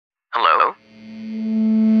Hello?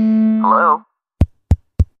 Hello?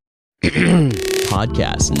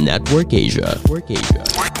 Podcast Network Asia.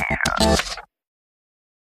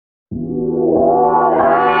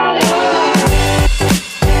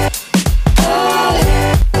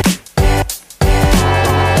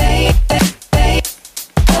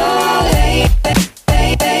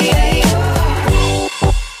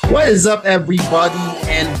 What is up, everybody,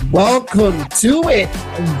 and welcome to it,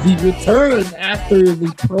 the return after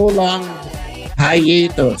the prolonged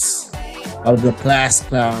hiatus of the Class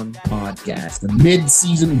Clown podcast, the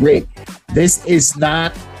mid-season break. This is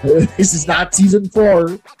not season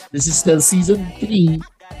 4. This is still season 3,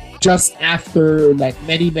 just after like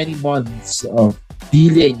many months of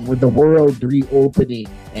dealing with the world reopening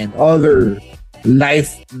and other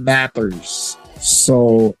life matters.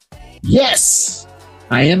 So, yes,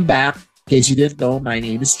 I am back. In case you didn't know, my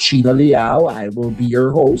name is Chino Liao. I will be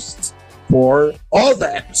your host for all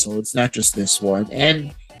the episodes, not just this one.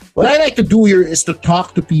 And what I like to do here is to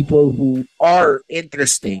talk to people who are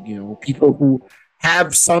interesting, people who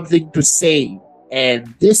have something to say.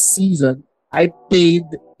 And this season, I paid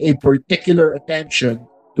a particular attention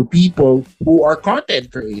to people who are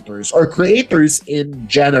content creators or creators in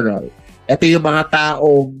general. Ito yung mga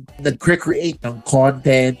taong nag-create ng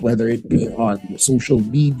content, whether it be on social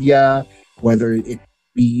media, whether it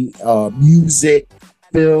be music,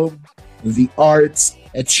 film, the arts,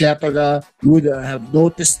 etc. You would have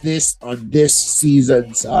noticed this on this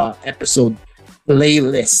season's episode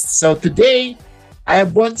playlist. So today, I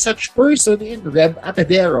have one such person in Reb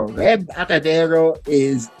Atadero. Reb Atadero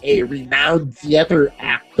is a renowned theater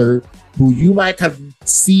actor who you might have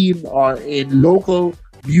seen in local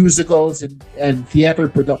musicals and theater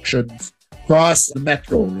productions across the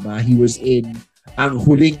metro. Diba? He was in Ang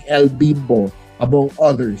Huling El Bimbo, among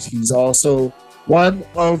others. He's also one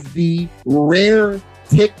of the rare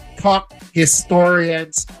TikTok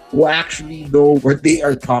historians who actually know what they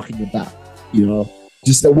are talking about.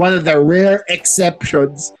 Just one of the rare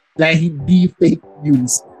exceptions na hindi fake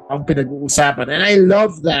news ang pinag-uusapan. And I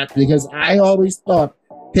love that because I always thought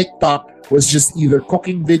TikTok was just either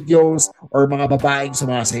cooking videos or mga babaeng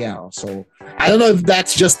sumasayaw. So I don't know if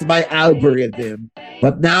that's just my algorithm,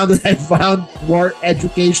 but now that I found more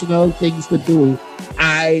educational things to do,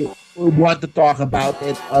 I want to talk about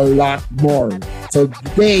it a lot more. So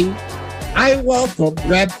today, I welcome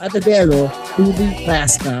Reb Atadero to the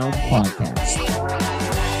Class Clown podcast.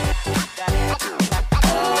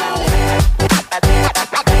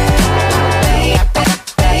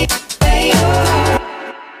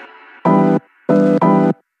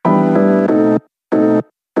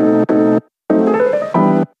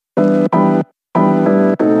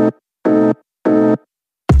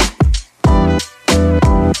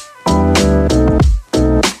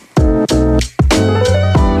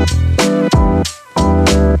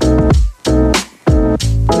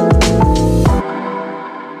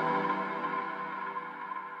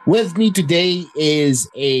 With me today is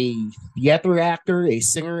a theater actor, a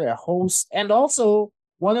singer, a host, and also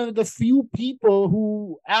one of the few people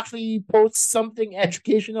who actually posts something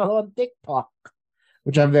educational on TikTok,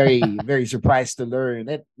 which I'm very, very surprised to learn.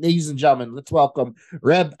 Ladies and gentlemen, let's welcome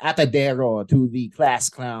Reb Atadero to the Class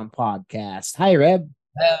Clown podcast. Hi, Reb.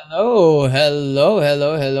 Hello,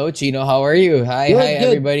 Chino. How are you? Hi, Good.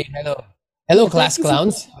 everybody. Hello, class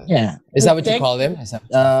clowns. Yeah. Is that what you call them?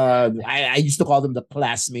 I used to call them the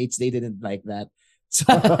classmates. They didn't like that.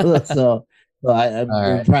 So I'm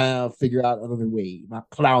right. trying to figure out another way.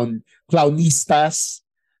 Mga clownistas.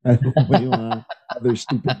 Other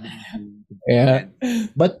stupid names. Yeah.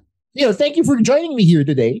 But, thank you for joining me here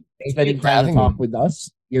today. Thank Spending you for time to having talk me. with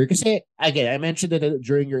us here. Kasi, again, I mentioned it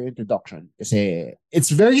during your introduction. Kasi it's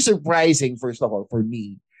very surprising, first of all, for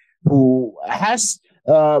me, who has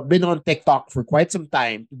been on TikTok for quite some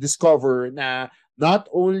time to discover na not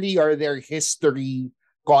only are there history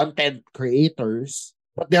content creators,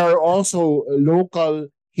 but there are also local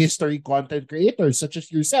history content creators such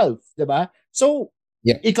as yourself, diba? So,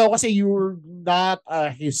 Yeah. ikaw kasi you're not a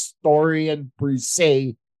historian per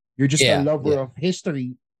se. You're just a lover of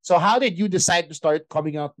history. So how did you decide to start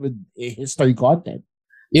coming out with a history content?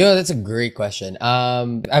 That's a great question.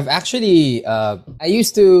 I've actually, I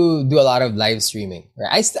used to do a lot of live streaming.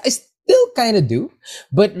 Right? I still kind of do,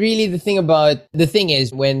 but really the thing is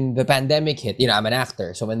when the pandemic hit, I'm an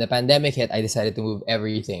actor. So when the pandemic hit, I decided to move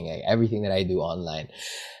everything that I do online.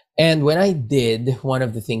 And when I did, one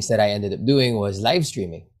of the things that I ended up doing was live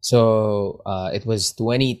streaming. So it was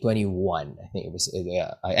 2021. I think it was,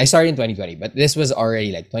 I started in 2020, but this was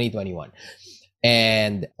already like 2021.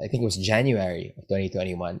 And I think it was January of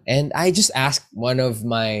 2021. And I just asked one of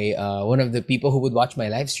the people who would watch my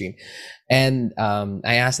live stream, and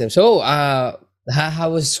I asked them, so how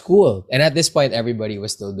was school? And at this point, everybody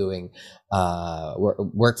was still doing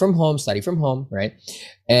work from home, study from home, right?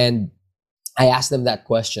 And I asked them that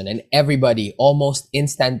question, and everybody almost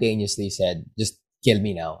instantaneously said, "Just kill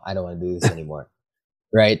me now. I don't want to do this anymore."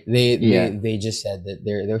 Right? They just said that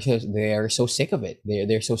they're so sick of it.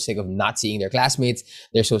 They're so sick of not seeing their classmates.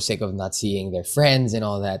 They're so sick of not seeing their friends and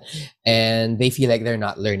all that, and they feel like they're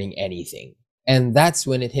not learning anything. And that's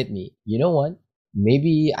when it hit me. You know what?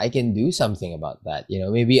 Maybe I can do something about that.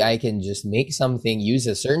 Maybe I can just make something, use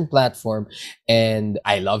a certain platform. And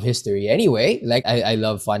I love history anyway. Like I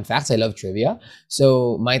love fun facts. I love trivia.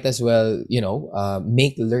 So might as well,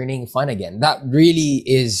 make learning fun again. That really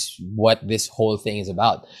is what this whole thing is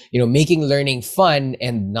about. Making learning fun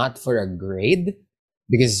and not for a grade,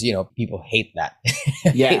 because, people hate that.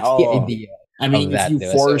 Yeah. Hate the idea. I mean, if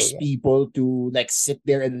you force people to like sit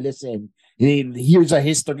there and listen, here's a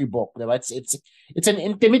history book. It's an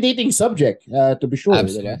intimidating subject, to be sure.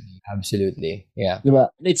 Absolutely. Yeah. Diba?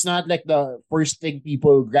 It's not like the first thing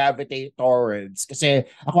people gravitate towards. Kasi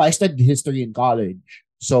I studied history in college.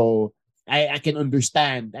 So I can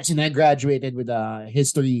understand. As in, I graduated with a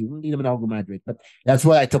history. Hindi naman ako graduate, but that's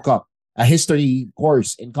what I took up. A history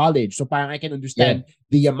course in college. So parang I can understand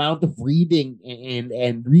the amount of reading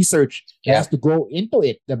and research that has to go into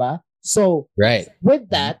it. Diba? So with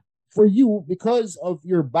that, for you, because of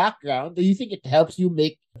your background, do you think it helps you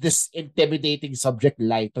make this intimidating subject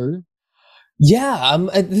lighter? Yeah.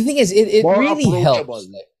 The thing is, it really helps.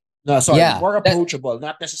 More approachable,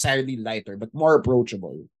 not necessarily lighter, but more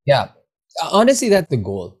approachable. Yeah. Honestly, that's the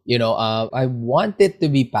goal. I want it to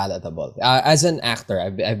be palatable. As an actor,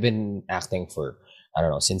 I've been acting for, I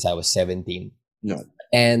don't know, since I was 17. No.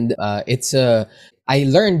 And I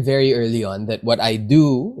learned very early on that what I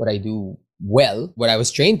do well, what I was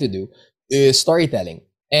trained to do, is storytelling.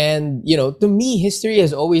 And, to me, history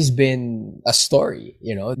has always been a story,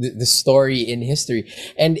 the story in history.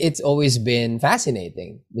 And it's always been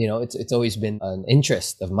fascinating. It's always been an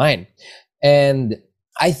interest of mine. And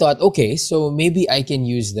I thought, okay, so maybe I can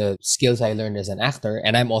use the skills I learned as an actor,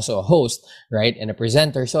 and I'm also a host, right, and a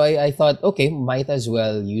presenter. So I thought, okay, might as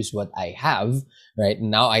well use what I have, right?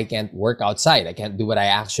 Now I can't work outside. I can't do what I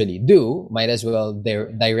actually do. Might as well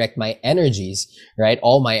direct my energies, right,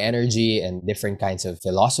 all my energy and different kinds of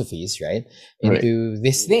philosophies, right, into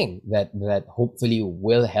this thing that hopefully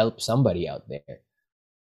will help somebody out there.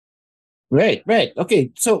 Right.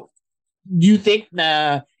 Okay, so do you think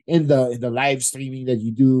na in the live streaming that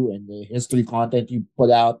you do and the history content you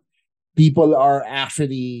put out, people are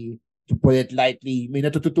actually, to put it lightly, may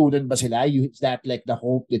natututunan ba sila? Is that like the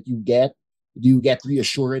hope that you get? Do you get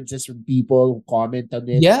reassurances from people who comment on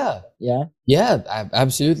it? Yeah,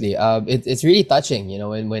 absolutely. It's really touching,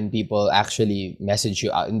 when people actually message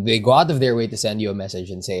you out, and they go out of their way to send you a message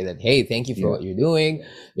and say that, hey, thank you for what you're doing.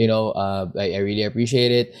 I really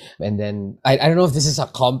appreciate it. And then I don't know if this is a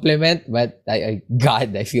compliment, but I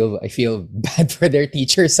feel bad for their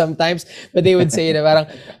teachers sometimes. But they would say that parang,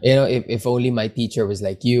 if only my teacher was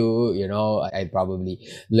like you, I'd probably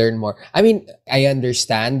learn more. I mean, I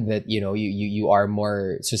understand that, you are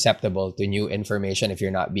more susceptible to new information if you're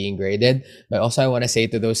not being graded. But also I want to say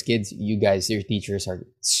to those kids, you guys, your teachers are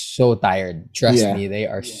so tired. Trust me, they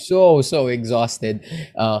are so exhausted.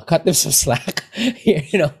 Cut them some slack,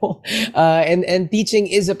 and teaching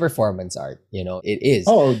is a performance art, it is.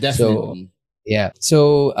 Oh, definitely.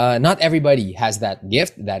 So not everybody has that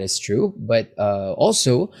gift. That is true. But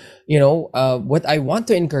also, what I want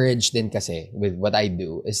to encourage din kasi with what I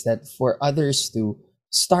do is that for others to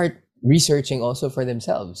start researching also for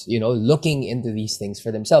themselves, looking into these things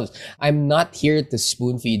for themselves. I'm not here to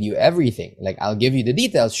spoon feed you everything. Like, I'll give you the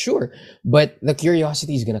details, sure, but the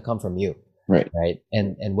curiosity is going to come from you. Right.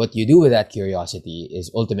 And what you do with that curiosity is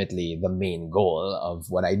ultimately the main goal of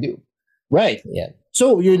what I do. Right. Yeah.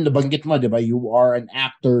 So, yun nabanggit mo, diba? You are an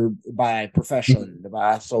actor by profession,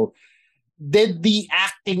 diba? So, did the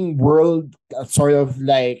acting world sort of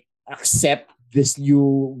like accept this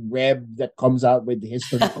new Reb that comes out with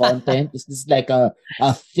history content? Is this like a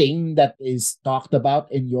thing that is talked about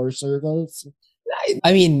in your circles?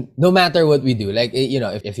 I mean, no matter what we do, like,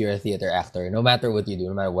 if you're a theater actor, no matter what you do,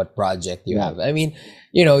 no matter what project you have, I mean,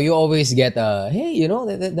 you always get hey,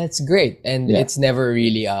 that's great. And it's never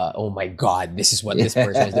really, oh my God, this is what this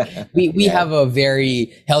person is doing. We have a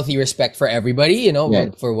very healthy respect for everybody,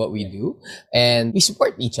 for what we do. And we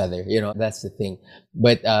support each other, that's the thing.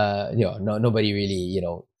 But, nobody really,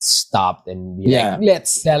 stop and be like, Yeah. let's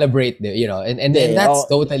celebrate the, and Hindi, that's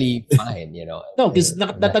oh, totally fine, no, because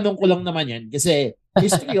natanong ko lang naman yan. Kasi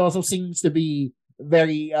history also seems to be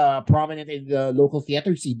very prominent in the local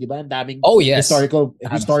theater scene, di ba? Ang daming Oh yes, historical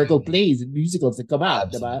absolutely, plays and musicals that come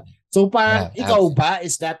out, di ba? absolutely, So parang yeah, ikaw absolutely. ba,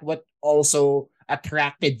 is that what also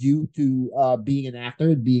attracted you to being an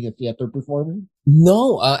actor, being a theater performer?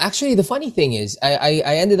 No, actually, the funny thing is, I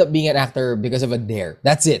ended up being an actor because of a dare.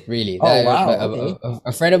 That's it, really. Oh, wow, okay.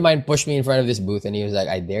 A friend of mine pushed me in front of this booth, and he was like,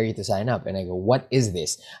 "I dare you to sign up." And I go, "What is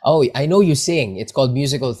this?" "Oh, I know you sing. It's called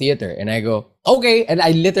musical theater." And I go, "Okay." And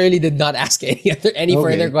I literally did not ask any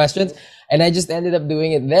further Okay. questions, and I just ended up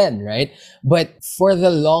doing it then, right? But for the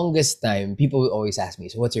longest time, people would always ask me,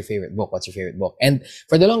 "So, what's your favorite book? What's your favorite book?" And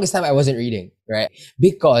for the longest time, I wasn't reading, right?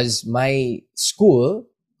 Because my school,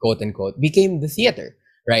 quote unquote, became the theater,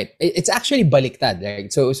 right? It's actually baliktad, right?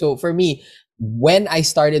 So for me, when I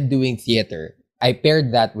started doing theater, I paired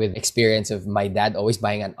that with experience of my dad always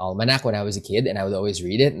buying an almanac when I was a kid, and I would always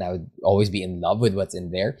read it, and I would always be in love with what's in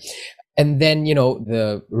there. And then,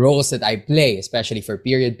 the roles that I play, especially for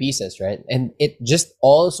period pieces, right? And it just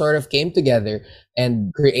all sort of came together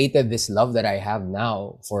and created this love that I have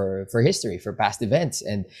now for history, for past events.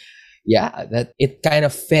 And yeah, that it kind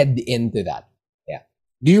of fed into that. Yeah.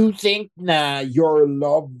 Do you think na your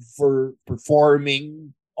love for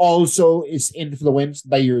performing also is influenced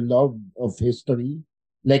by your love of history?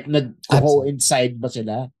 Like Absolutely. nag-coincide ba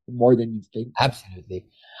sila more than you think? Absolutely.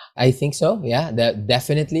 I think so. Yeah, that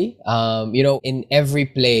definitely. In every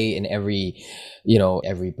play, in every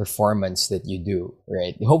performance that you do,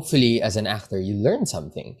 right? Hopefully, as an actor, you learn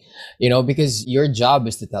something, because your job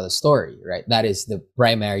is to tell a story, right? That is the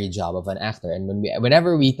primary job of an actor. And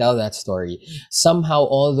whenever we tell that story, somehow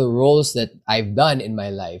all the roles that I've done in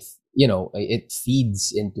my life, it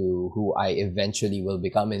feeds into who I eventually will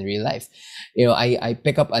become in real life. I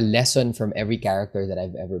pick up a lesson from every character that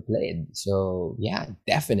I've ever played. So yeah,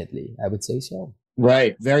 definitely, I would say so.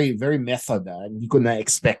 Right. Very, very method. Hindi ko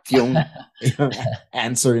na-expect yung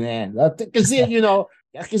answer na yan. Kasi,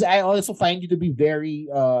 because I also find you to be very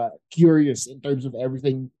curious in terms of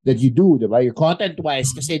everything that you do, diba? Your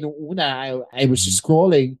content-wise, kasi nung una, I was just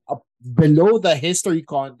scrolling up below the history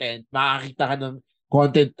content, makakita ka ng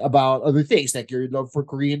content about other things, like your love for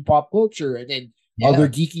Korean pop culture and then other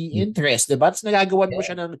Yeah. geeky interests, diba? Tapos nagagawan mo Yeah.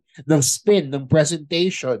 siya ng spin, ng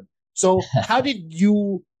presentation. So, how did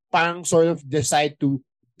you parang sort of decide to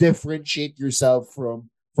differentiate yourself from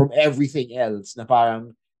everything else na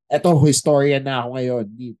parang eto historian na ako ngayon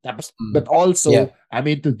tapos but Yeah. also I'm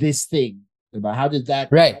into this thing, diba? How did that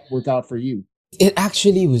Right. work out for you? It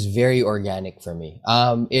actually was very organic for me.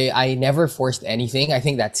 I never forced anything. I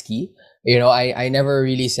think that's key. I never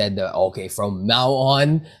really said that, okay, from now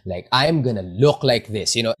on, like I'm gonna look like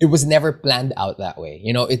this. It was never planned out that way.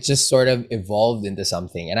 It just sort of evolved into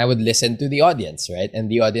something. And I would listen to the audience, right? And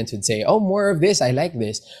the audience would say, oh, more of this. I like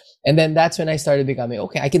this. And then that's when I started becoming,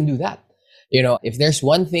 okay, I can do that. If there's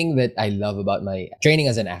one thing that I love about my training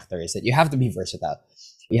as an actor is that you have to be versatile.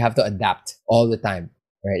 You have to adapt all the time,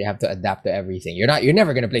 right? You have to adapt to everything. You're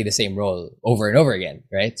never going to play the same role over and over again,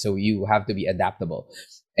 right? So you have to be adaptable.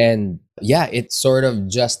 And yeah, it sort of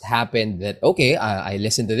just happened that, okay, I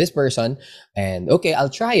listen to this person and okay, I'll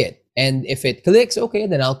try it. And if it clicks, okay,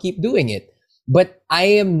 then I'll keep doing it. But I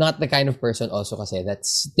am not the kind of person also kasi that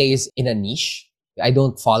stays in a niche. I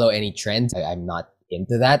don't follow any trends. I'm not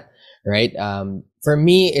into that, right? For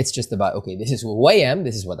me, it's just about, okay, this is who I am.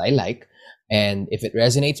 This is what I like. And if it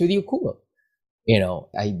resonates with you, cool.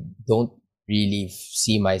 I don't really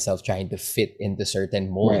see myself trying to fit into certain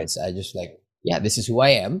molds. Right. I just like, yeah, this is who I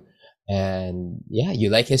am. And yeah, you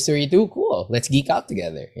like history too? Cool. Let's geek out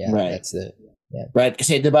together. Yeah, Right. that's the, yeah. Right.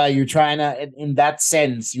 Kasi diba, you're trying to, in that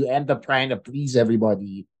sense, you end up trying to please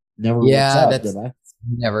everybody. Never works Yeah, out, that's diba?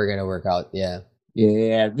 never gonna work out. Yeah.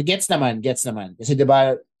 Yeah. Gets naman. Kasi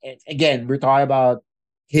diba, again, we're talking about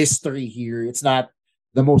history here. It's not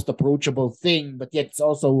the most approachable thing, but yet it's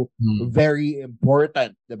also very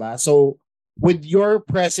important, diba? So, with your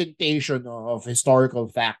presentation of historical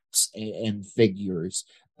facts and figures,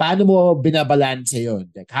 paano mo binabalance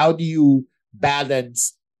yun? Like, how do you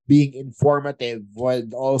balance being informative while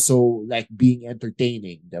also like being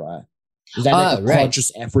entertaining, diba? Is that like a Right.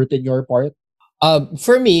 conscious effort in your part?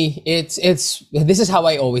 For me, it's this is how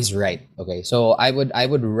I always write. Okay, so I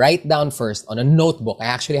would write down first on a notebook. I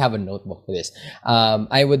actually have a notebook for this.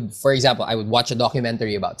 For example, I would watch a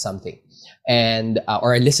documentary about something, and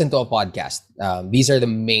or I listen to a podcast. These are the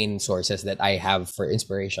main sources that I have for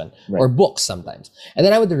inspiration, Right. or books sometimes. And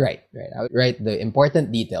then I would write. Right, I would write the important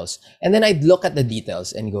details, and then I'd look at the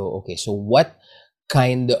details and go, okay, so what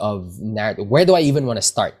kind of narrative. Where do I even want to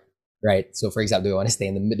start? Right. So for example, do I want to stay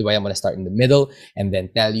in the middle? Do I want to start in the middle and then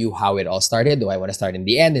tell you how it all started? Do I want to start in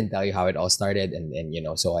the end and tell you how it all started and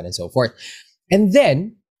so on and so forth? And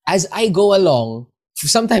then as I go along,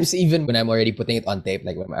 sometimes even when I'm already putting it on tape,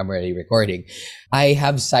 like when I'm already recording, I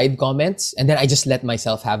have side comments and then I just let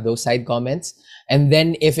myself have those side comments. And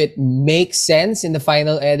then if it makes sense in the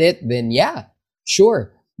final edit, then yeah,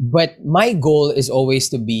 sure. But my goal is always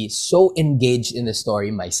to be so engaged in the story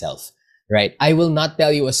myself. Right. I will not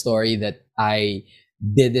tell you a story that I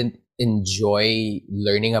didn't enjoy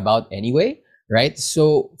learning about anyway. Right.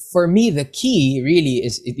 So for me, the key really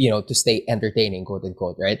is, to stay entertaining, quote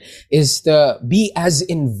unquote, right, is to be as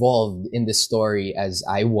involved in the story as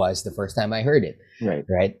I was the first time I heard it. Right.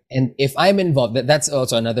 Right. And if I'm involved, that's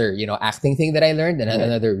also another, acting thing that I learned. And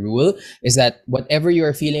another rule is that whatever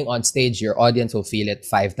you're feeling on stage, your audience will feel it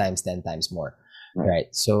 5 times, 10 times more.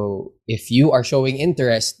 Right. So if you are showing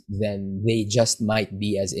interest, then they just might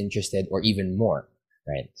be as interested or even more.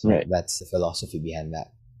 Right. So that's the philosophy behind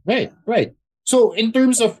that. Right. Right. So in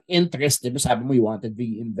terms of interest, sabi mo you want to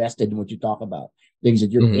be invested in what you talk about, things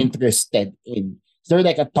that you're interested in. Is there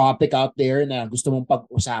like a topic out there na gusto mong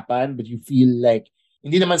pag-usapan, but you feel like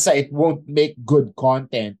hindi naman sa it won't make good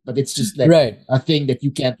content, but it's just like a thing that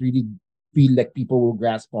you can't really feel like people will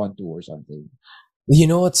grasp onto or something? You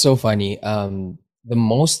know what's so funny? The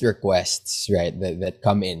most requests, right, that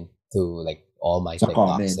come in to like all my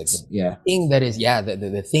TikToks, like the thing that is,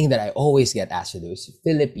 the thing that I always get asked to do is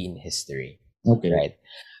Philippine history. Okay. Right.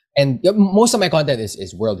 And most of my content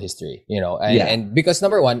is world history, and because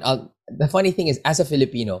number one, the funny thing is as a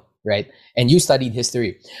Filipino, right, and you studied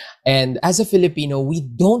history, and as a Filipino, we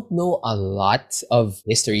don't know a lot of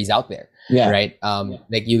histories out there. Right.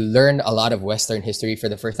 Like you learn a lot of Western history for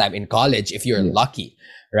the first time in college if you're lucky,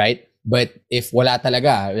 right? But if wala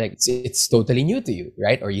talaga, like it's totally new to you,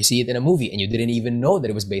 right? Or you see it in a movie and you didn't even know that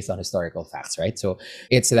it was based on historical facts, right? So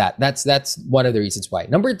it's that's one of the reasons why.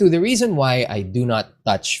 Number 2, the reason why I do not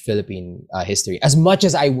touch Philippine history as much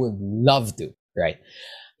as I would love to, right,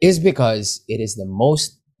 is because it is the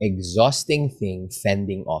most exhausting thing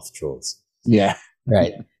fending off trolls. Yeah.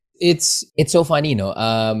 Right. It's so funny,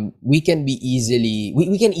 we can be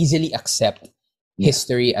we can easily accept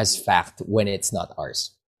history as fact when it's not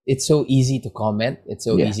ours. It's so easy to comment. It's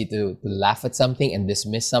so easy to laugh at something and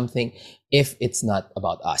dismiss something if it's not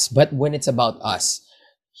about us. But when it's about us,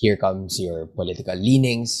 here comes your political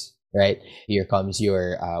leanings, right? Here comes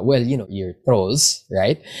your, your trolls,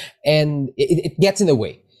 right? And it gets in the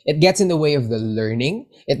way. It gets in the way of the learning.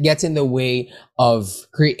 It gets in the way of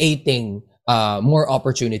creating more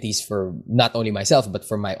opportunities for not only myself, but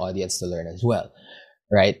for my audience to learn as well.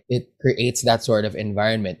 Right? It creates that sort of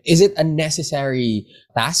environment. Is it a necessary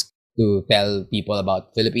task to tell people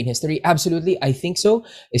about Philippine history? Absolutely. I think so.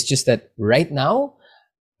 It's just that right now,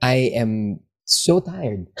 I am so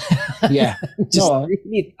tired. Yeah. Just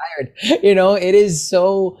really tired. It is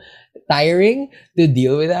so tiring to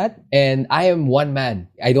deal with that. And I am one man.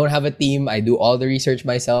 I don't have a team. I do all the research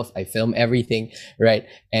myself. I film everything, right?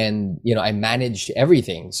 And, I manage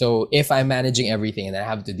everything. So if I'm managing everything and I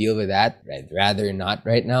have to deal with that, I'd rather not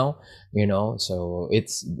right now, so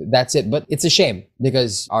that's it. But it's a shame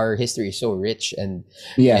because our history is so rich and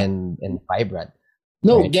vibrant.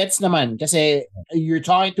 No, gets naman. Kasi you're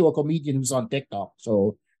talking to a comedian who's on TikTok.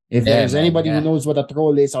 So if there's anybody who knows what a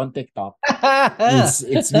troll is on TikTok,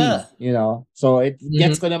 it's me, So it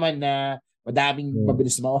gets ko naman na madaming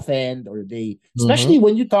mabilis ma-offend or they, especially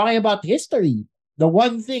when you're talking about history. The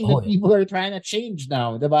one thing that people are trying to change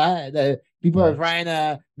now, diba? The people are trying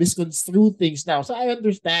to misconstrue things now. So I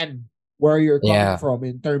understand where you're coming from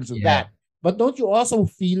in terms of that. But don't you also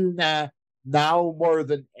feel na now more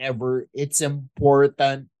than ever, it's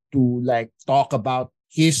important to like talk about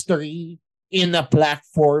history in a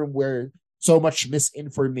platform where so much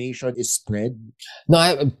misinformation is spread?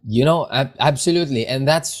 No, absolutely. And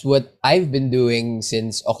that's what I've been doing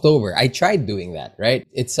since October. I tried doing that, right?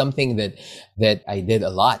 It's something that I did a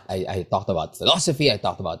lot. I talked about philosophy. I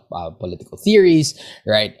talked about political theories,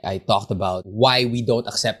 right? I talked about why we don't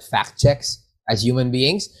accept fact checks as human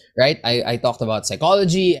beings, right? I talked about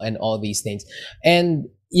psychology and all these things. And,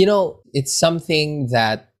 it's something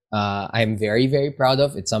that I'm very, very proud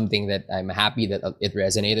of. It's something that I'm happy that it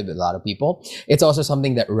resonated with a lot of people. It's also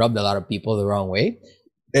something that rubbed a lot of people the wrong way.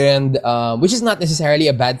 And which is not necessarily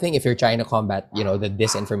a bad thing if you're trying to combat, the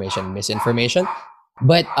disinformation, misinformation.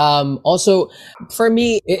 But also, for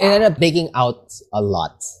me, it ended up taking out a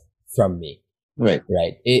lot from me. Right.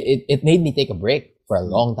 Right. It made me take a break for a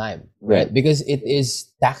long time, right? Because it is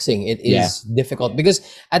taxing. It is difficult. Because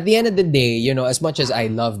at the end of the day, you know, as much as I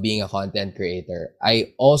love being a content creator,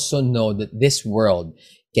 I also know that this world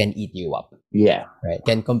can eat you up. Yeah. Right.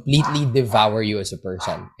 Can completely devour you as a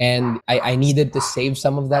person. And I needed to save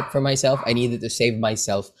some of that for myself. I needed to save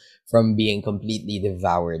myself from being completely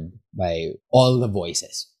devoured by all the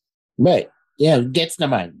voices. Right. Yeah, gets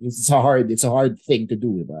naman. It's a hard thing to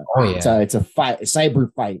do, diba? Oh yeah. It's a fight, a cyber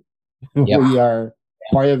fight. Yep. We are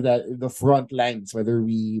part of the front lines, whether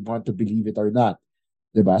we want to believe it or not.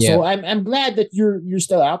 Diba? Yeah. So I'm glad that you're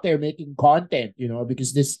still out there making content, you know,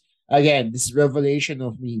 because this revelation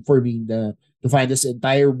of me for me to find this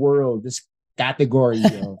entire world, this category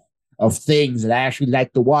of things that I actually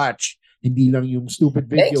like to watch. Hindi lang yung stupid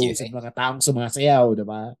videos and mga taong sumasayaw,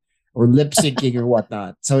 diba? Or lip syncing or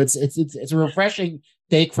whatnot. So it's a refreshing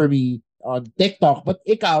take for me on TikTok. But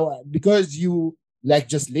ikaw, because you like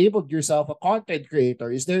just labeled yourself a content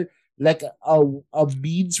creator, is there like a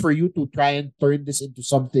means for you to try and turn this into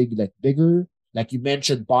something like bigger? Like you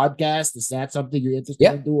mentioned podcast. Is that something you're interested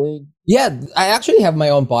in doing? Yeah, I actually have my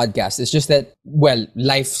own podcast. It's just that, well,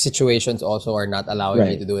 life situations also are not allowing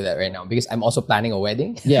me to do that right now because I'm also planning a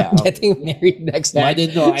wedding. Yeah. I'm getting married next month. I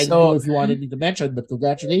didn't know. I didn't know if you wanted me to mention, but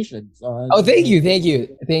congratulations. Thank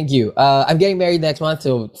you. I'm getting married next month,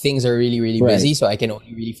 so things are really, really busy, so I can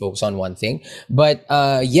only really focus on one thing. But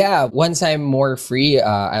once I'm more free,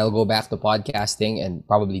 I'll go back to podcasting and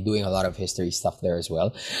probably doing a lot of history stuff there as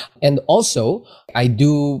well. And also,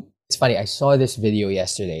 it's funny, I saw this video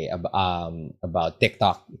yesterday about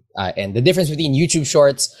TikTok and the difference between YouTube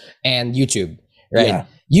Shorts and YouTube, right? Yeah.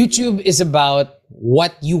 YouTube is about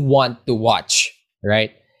what you want to watch,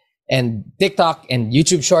 right? And TikTok and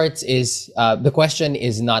YouTube Shorts is, the question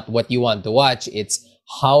is not what you want to watch, it's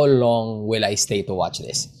how long will I stay to watch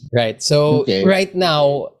this, right? So right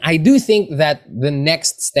now, I do think that the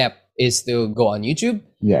next step is to go on YouTube,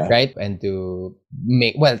 right? And to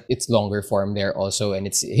make, it's longer form there also. And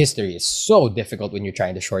its history is so difficult when you're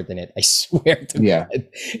trying to shorten it. I swear to God.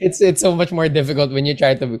 It's so much more difficult when you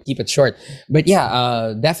try to keep it short. But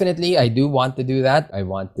definitely I do want to do that. I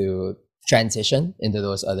want to transition into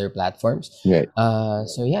those other platforms. Right.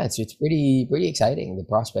 It's pretty exciting. The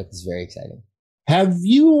prospect is very exciting. Have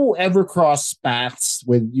you ever crossed paths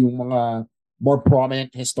with yung mga more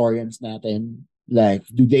prominent historians natin? Like,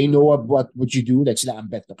 do they know about what you do? Like sila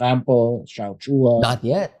Ambeto Campo, Xiao Chua? Not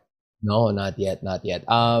yet. No, not yet.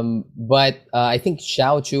 But I think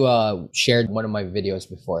Xiao Chua shared one of my videos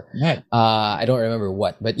before. Right. I don't remember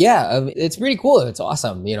what. But it's pretty cool. It's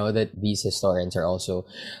awesome, you know, that these historians are also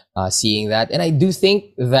seeing that. And I do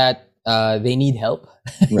think that they need help.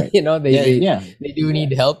 Right. You know, they do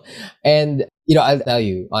need help. And, you know, I'll tell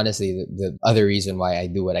you, honestly, the other reason why I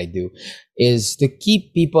do what I do is to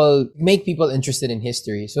make people interested in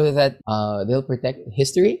history so that they'll protect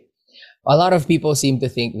history. A lot of people seem to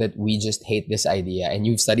think that we just hate this idea, and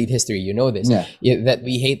you've studied history, you know this, that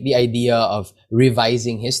we hate the idea of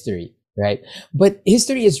revising history, right? But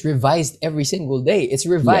history is revised every single day. It's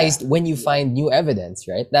revised when you find new evidence,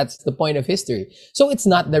 right? That's the point of history. So it's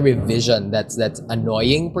not the revision that's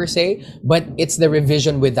annoying per se, but it's the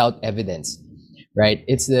revision without evidence, right?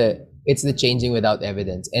 It's the changing without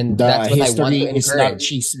evidence, and that's what I want to encourage.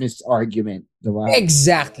 History is not chismis argument.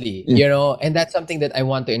 Exactly. You know, and that's something that I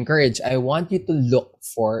want to encourage. I want you to look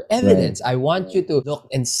for evidence. I want you to look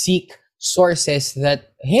and seek sources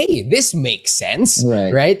that, hey, this makes sense,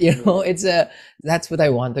 right? You know, that's what I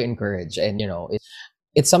want to encourage, and you know,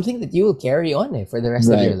 it's something that you will carry on for the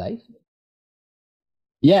rest of your life.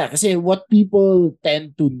 Yeah, kasi what people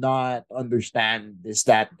tend to not understand is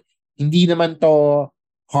that hindi naman to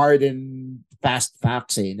hard and fast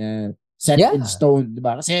facts na set in stone,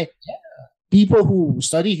 diba? Kasi people who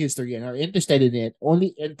study history and are interested in it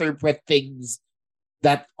only interpret things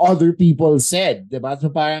that other people said, diba? So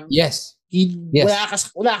parang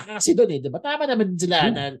wala ka kasi doon diba? Tama naman sila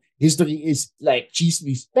na history is like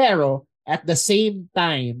chismis, pero at the same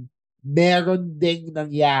time meron ding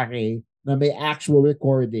nangyari na may actual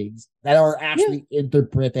recordings that are actually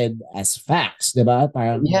interpreted as facts, diba?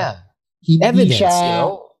 Parang hindi evidence, siya, you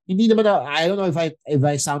know? Hindi naman, I don't know if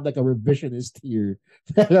I sound like a revisionist here.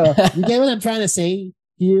 Pero, you get what I'm trying to say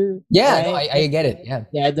here? Yeah, right? No, I get it. Yeah.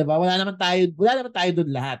 Yeah, diba? Wala naman tayo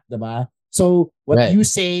dun lahat, diba? So, what you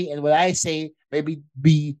say and what I say maybe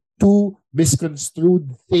be two misconstrued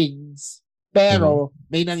things, pero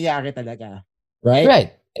may nangyari talaga. Right?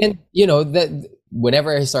 Right. And, you know,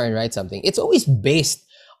 whenever a historian writes something, it's always based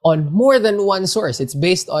on more than one source. It's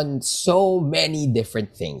based on so many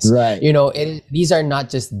different things. Right. You know, these are not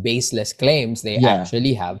just baseless claims. They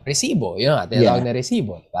actually have resibo. You know, tinatawag na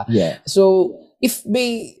resibo. Diba? Yeah. So,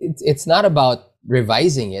 it's not about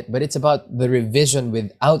revising it, but it's about the revision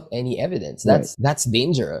without any evidence. That's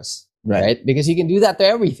dangerous, right? Because you can do that to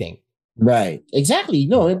everything. Right. Exactly.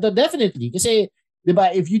 No, definitely. Kasi, di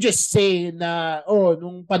ba, if you just say na, oh,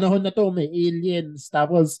 nung panahon na to, may aliens,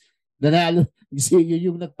 tapos, nanalo,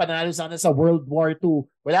 yung nagpanalo sana sa World War II,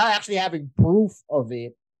 without actually having proof of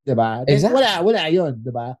it, di ba? Then Exactly. wala yun,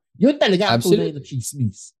 di ba? Yun talaga ang tunay na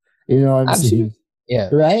chismis. You know what I'm saying? Yeah.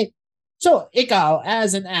 Right? So, ikaw,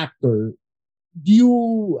 as an actor, do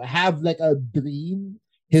you have like a dream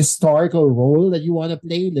historical role that you want to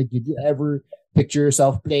play? Like, did you ever picture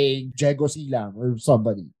yourself playing Diego Silang or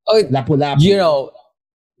somebody? Oh, Lapu-Lapu.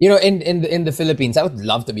 in the Philippines, I would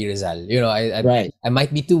love to be Rizal. I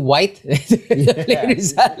might be too white to play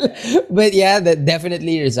Rizal, but yeah,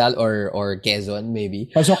 definitely Rizal or Quezon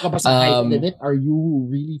maybe. Pasok ka ba sa height limit? Are you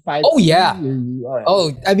really 5'3"? Oh yeah. Right.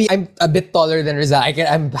 Oh, I mean, I'm a bit taller than Rizal.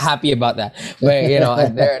 I'm happy about that. But there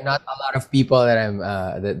are not a lot of people that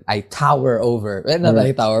that I tower over. Well, not that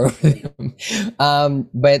I tower over them.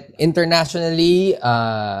 But internationally,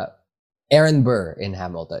 Aaron Burr in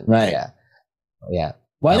Hamilton. Right. Yeah.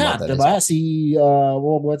 Why not? Diba? Si,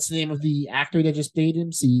 what's the name of the actor that just played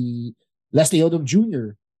him? Si Leslie Odom Jr.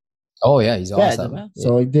 Oh yeah, he's awesome. Yeah.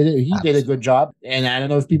 So he did a good job. And I don't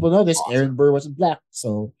know if people know this, Aaron Burr wasn't black.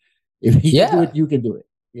 So if he can do it, you can do it.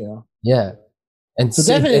 You know? Yeah. And so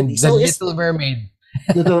definitely, the Little Mermaid.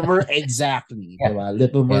 Little Mermaid, exactly. Yeah. Diba?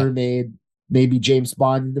 Little Mermaid, maybe James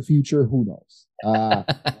Bond in the future. Who knows?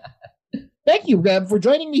 Thank you, Reb, for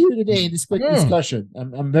joining me here today in this quick discussion.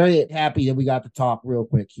 I'm very happy that we got to talk real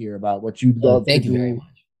quick here about what you love to do and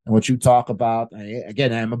what you talk about.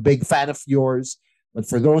 I'm a big fan of yours, but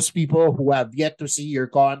for those people who have yet to see your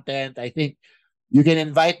content, I think you can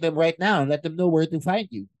invite them right now and let them know where to find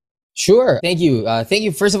you. Sure. Thank you.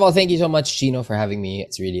 First of all, thank you so much, Chino, for having me.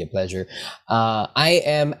 It's really a pleasure. I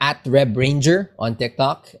am at Reb Ranger on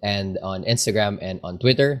TikTok and on Instagram and on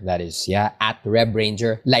Twitter. That is, at Reb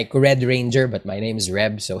Ranger, like Red Ranger, but my name is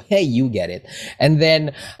Reb. So, hey, you get it. And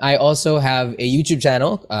then I also have a YouTube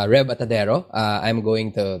channel, Reb Atadero. I'm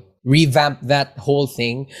going to revamp that whole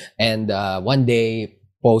thing and one day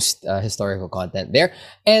post historical content there.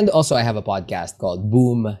 And also I have a podcast called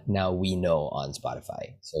Boom Now We Know on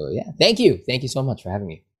Spotify. So yeah, thank you. Thank you so much for having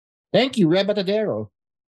me. Thank you, Reb Atadero.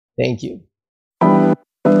 Thank you.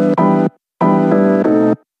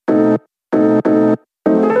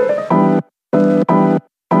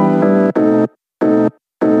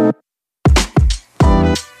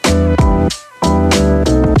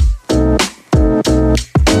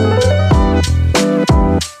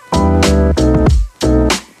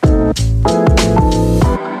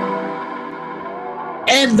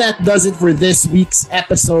 And that does it for this week's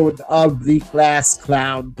episode of the Class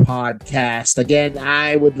Clown Podcast. Again,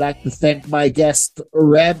 I would like to thank my guest,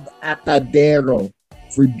 Reb Atadero,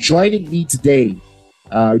 for joining me today.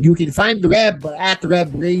 You can find Reb at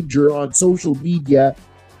Reb Ranger on social media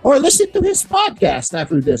or listen to his podcast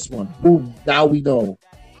after this one. Boom, Now We Know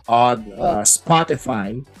on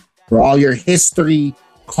Spotify for all your history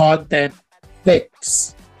content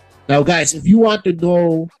fix. Now, guys, if you want to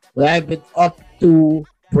know what I've been up to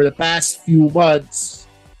for the past few months,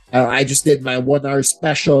 I just did my 1 hour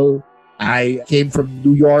special. I came from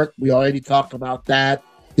New York. We already talked about that.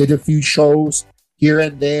 Did a few shows here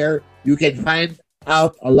and there. You can find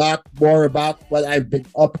out a lot more about what I've been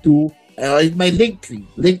up to in my Linktree,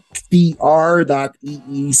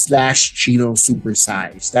 linktr.ee/Chino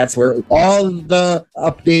Supersize. That's where all the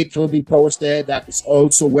updates will be posted. That is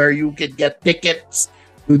also where you can get tickets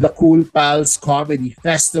to the Cool Pals Comedy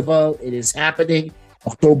Festival. It is happening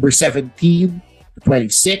October 17 to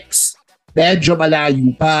 26. Medyo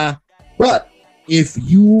malayo pa. But if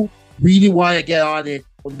you really want to get on it,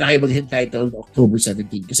 huwag na kayo maghintay till October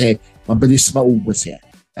 17 kasi mabilis maubos yan.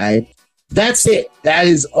 Right? That's it. That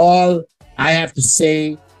is all I have to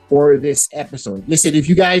say for this episode. Listen, if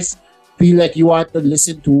you guys feel like you want to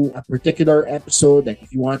listen to a particular episode, like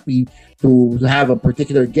if you want me to have a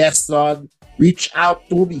particular guest on, reach out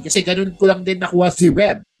to me. Kasi ganun ko lang din nakuha si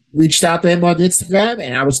Reb. Reached out to him on Instagram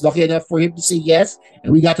and I was lucky enough for him to say yes.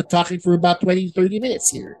 And we got to talking for about 20-30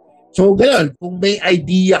 minutes here. So ganun, kung may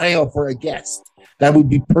idea kayo for a guest, that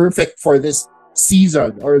would be perfect for this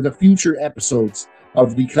season or the future episodes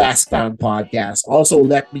of the Class Clown Podcast. Also,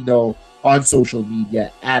 let me know on social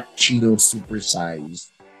media at Chino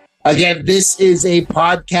Supersize. Again, this is a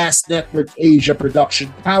Podcast Network Asia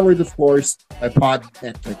production, powered, of course, by Pod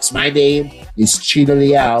Netflix. My name is Chino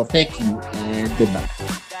Liao. Thank you and goodbye.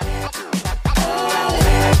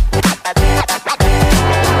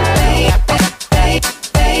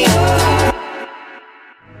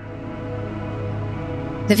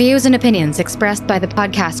 The views and opinions expressed by the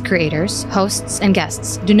podcast creators, hosts, and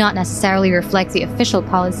guests do not necessarily reflect the official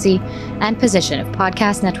policy and position of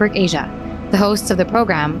Podcast Network Asia, the hosts of the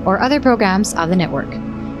program, or other programs of the network.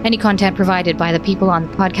 Any content provided by the people on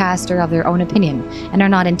the podcast are of their own opinion and are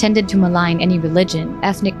not intended to malign any religion,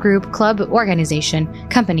 ethnic group, club, organization,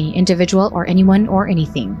 company, individual, or anyone or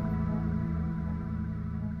anything.